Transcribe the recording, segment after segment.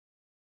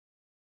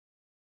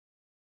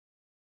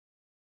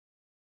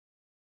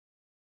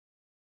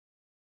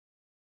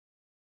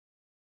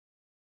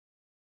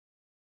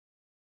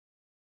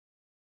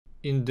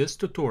In this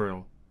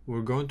tutorial,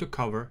 we're going to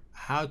cover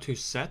how to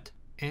set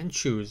and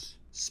choose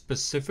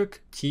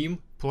specific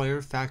team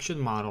player faction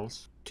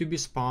models to be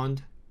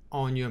spawned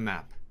on your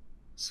map.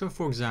 So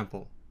for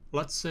example,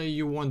 let's say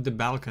you want the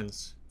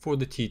Balkans for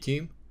the T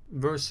team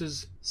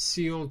versus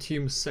SEAL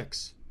Team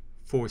 6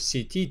 for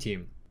CT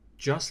team,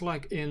 just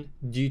like in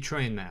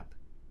D-Train map.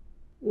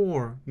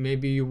 Or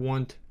maybe you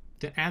want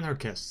the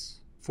Anarchists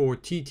for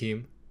T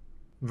team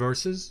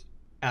versus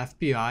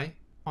FBI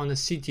on a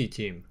CT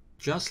team,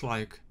 just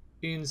like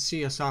in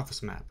CS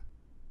Office map.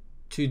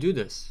 To do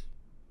this,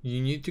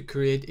 you need to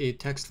create a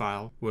text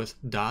file with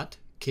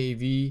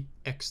 .kv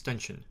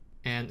extension,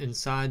 and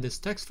inside this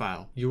text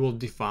file you will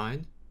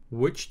define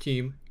which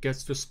team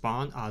gets to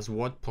spawn as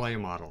what player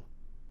model.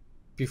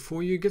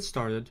 Before you get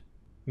started,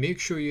 make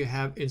sure you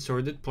have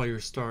inserted player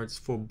starts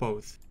for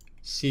both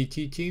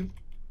CT team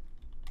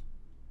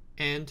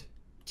and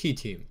T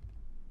team.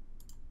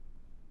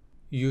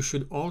 You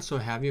should also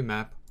have your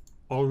map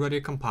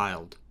already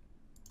compiled.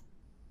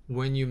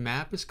 When your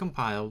map is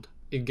compiled,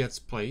 it gets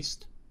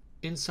placed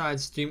inside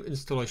Steam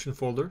installation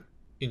folder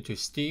into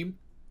Steam,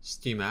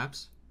 Steam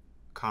Apps,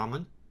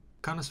 Common,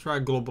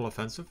 Counter-Strike Global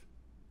Offensive,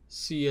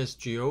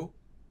 CSGO,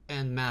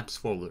 and Maps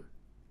folder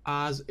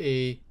as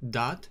a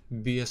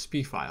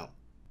 .bsp file.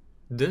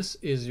 This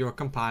is your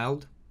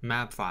compiled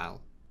map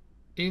file.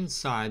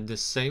 Inside the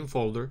same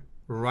folder,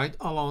 right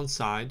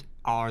alongside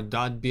our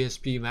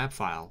 .bsp map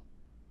file,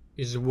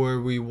 is where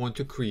we want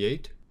to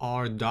create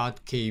our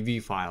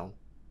 .kv file.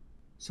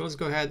 So let's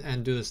go ahead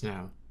and do this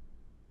now.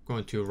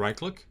 Going to right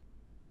click,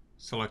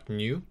 select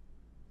new,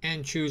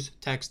 and choose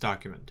text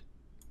document.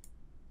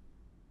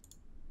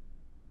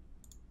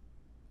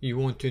 You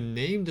want to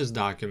name this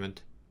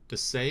document the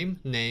same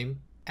name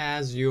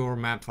as your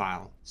map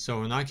file.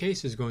 So in our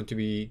case, it's going to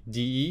be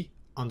DE_WOLD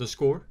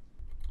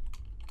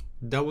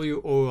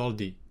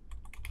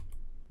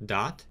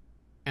dot,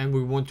 and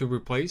we want to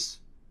replace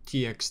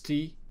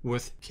TXT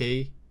with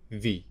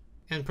KV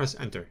and press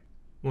enter.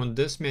 When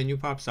this menu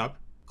pops up,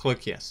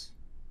 click yes.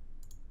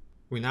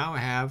 We now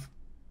have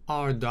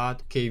our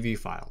 .kv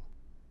file.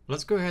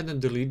 Let's go ahead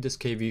and delete this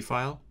KV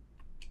file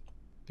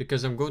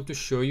because I'm going to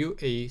show you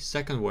a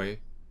second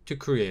way to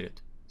create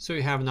it. So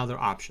you have another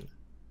option.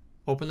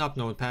 Open up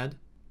Notepad,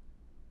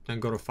 then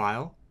go to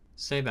File,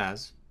 Save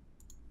As,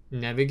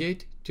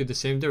 navigate to the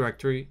same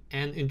directory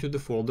and into the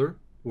folder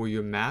where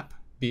your map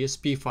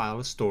BSP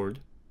file is stored,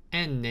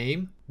 and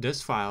name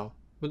this file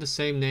with the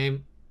same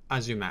name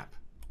as your map.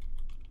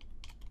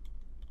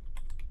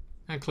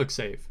 And click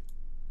Save.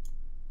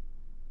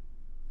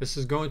 This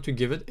is going to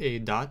give it a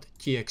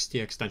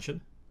 .txt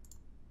extension,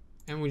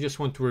 and we just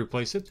want to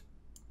replace it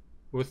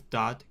with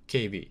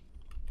 .kv.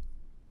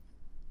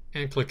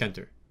 And click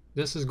enter.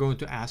 This is going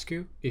to ask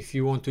you if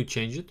you want to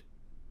change it,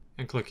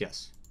 and click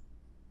yes.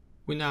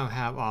 We now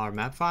have our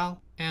map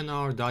file and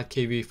our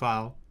 .kv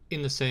file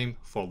in the same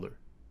folder.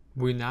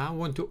 We now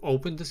want to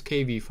open this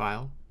KV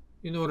file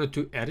in order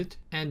to edit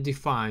and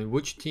define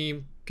which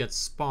team gets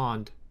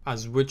spawned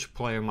as which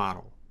player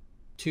model.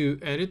 To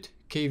edit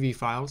KV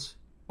files,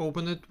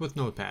 open it with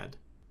Notepad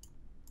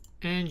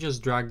and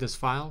just drag this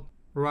file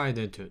right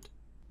into it.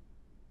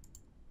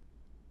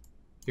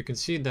 You can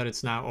see that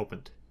it's now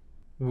opened.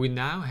 We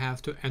now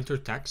have to enter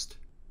text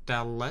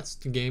that lets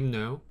the game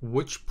know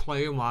which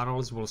player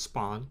models will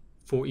spawn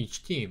for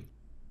each team.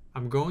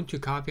 I'm going to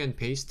copy and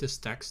paste this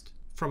text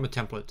from a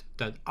template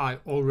that I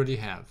already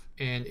have,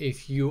 and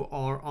if you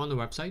are on the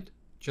website,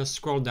 just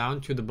scroll down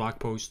to the blog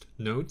post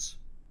notes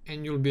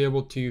and you'll be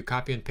able to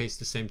copy and paste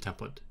the same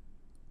template.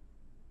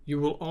 You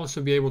will also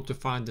be able to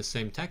find the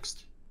same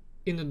text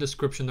in the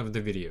description of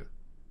the video.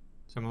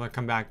 So I'm going to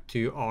come back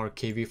to our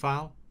KV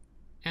file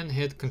and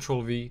hit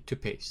Ctrl V to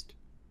paste.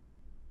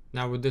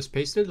 Now with this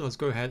pasted, let's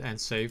go ahead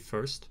and save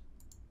first.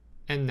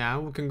 And now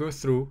we can go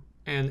through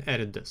and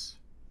edit this.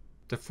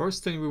 The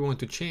first thing we want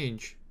to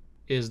change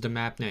is the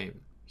map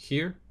name,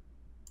 here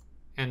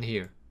and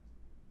here.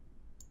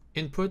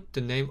 Input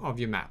the name of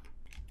your map.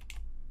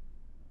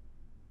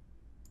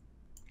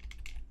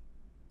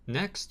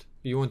 Next,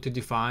 you want to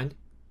define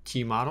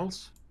T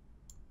models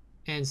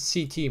and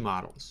CT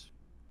models.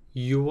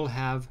 You will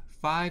have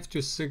 5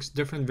 to 6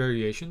 different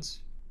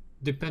variations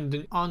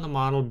depending on the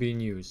model being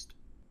used.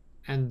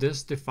 And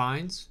this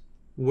defines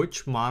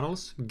which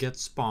models get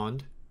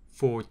spawned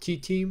for T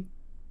team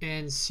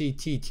and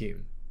CT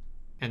team.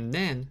 And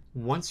then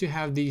once you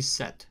have these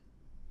set,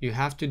 you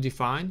have to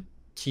define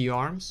T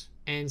arms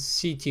and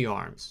CT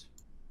arms.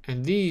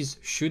 And these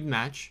should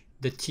match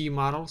the T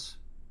models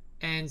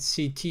and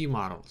CT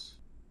models.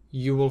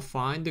 You will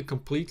find the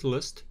complete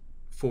list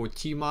for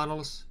T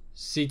models,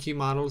 CT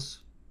models,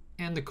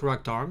 and the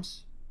correct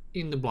arms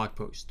in the blog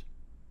post.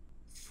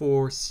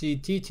 For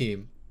CT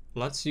team,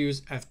 let's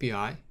use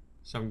FBI.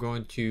 So I'm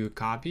going to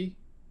copy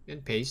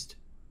and paste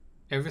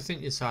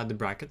everything inside the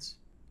brackets,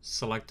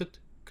 select it,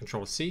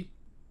 Ctrl C,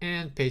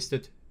 and paste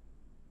it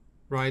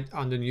right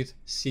underneath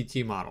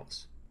CT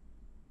models.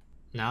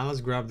 Now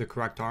let's grab the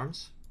correct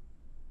arms,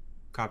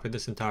 copy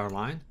this entire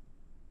line,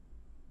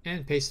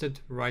 and paste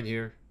it right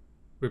here,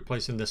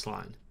 replacing this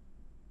line.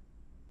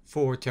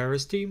 For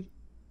terrorist team,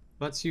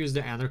 let's use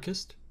the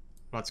Anarchist.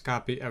 Let's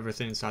copy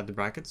everything inside the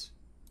brackets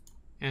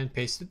and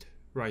paste it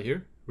right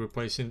here,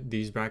 replacing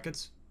these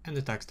brackets and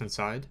the text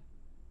inside.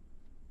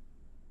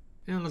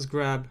 And let's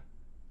grab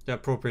the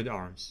appropriate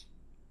arms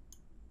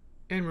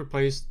and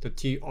replace the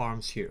T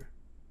arms here.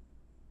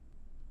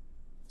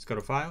 Let's go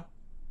to File,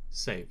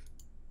 Save.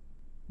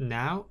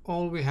 Now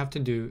all we have to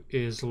do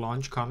is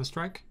launch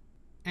Counter-Strike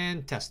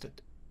and test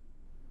it.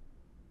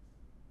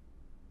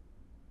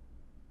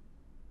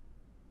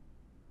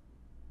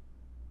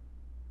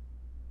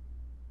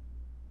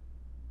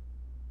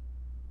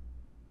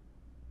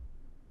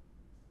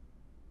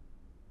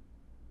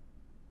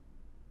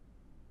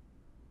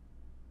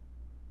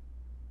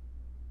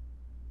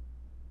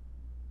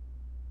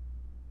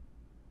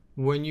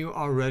 When you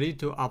are ready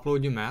to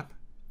upload your map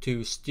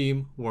to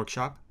Steam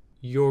Workshop,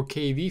 your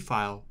KV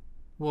file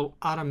will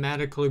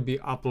automatically be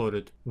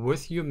uploaded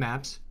with your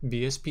map's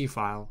BSP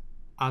file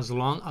as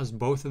long as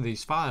both of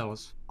these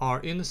files are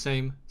in the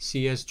same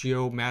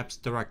CSGO maps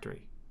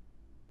directory.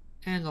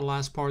 And the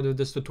last part of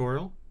this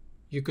tutorial,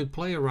 you could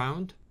play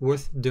around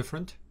with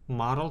different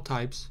model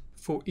types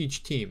for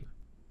each team.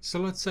 So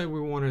let's say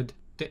we wanted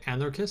the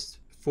Anarchist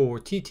for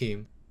T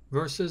team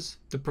versus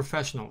the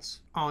Professionals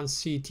on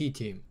CT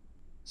team.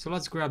 So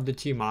let's grab the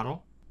T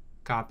model,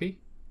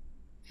 copy,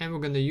 and we're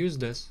going to use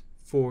this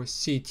for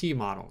CT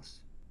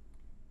models.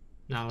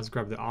 Now let's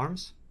grab the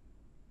arms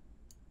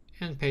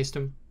and paste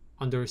them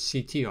under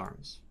CT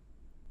arms,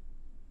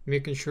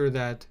 making sure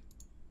that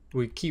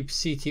we keep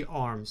CT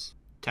arms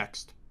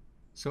text.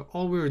 So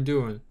all we're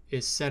doing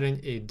is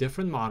setting a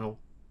different model,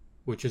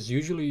 which is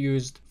usually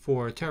used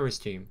for a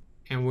terrorist team,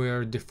 and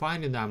we're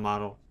defining that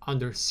model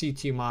under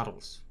CT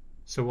models.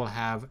 So we'll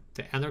have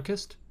the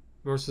Anarchist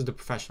versus the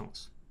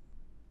Professionals.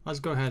 Let's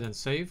go ahead and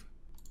save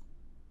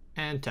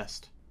and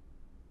test.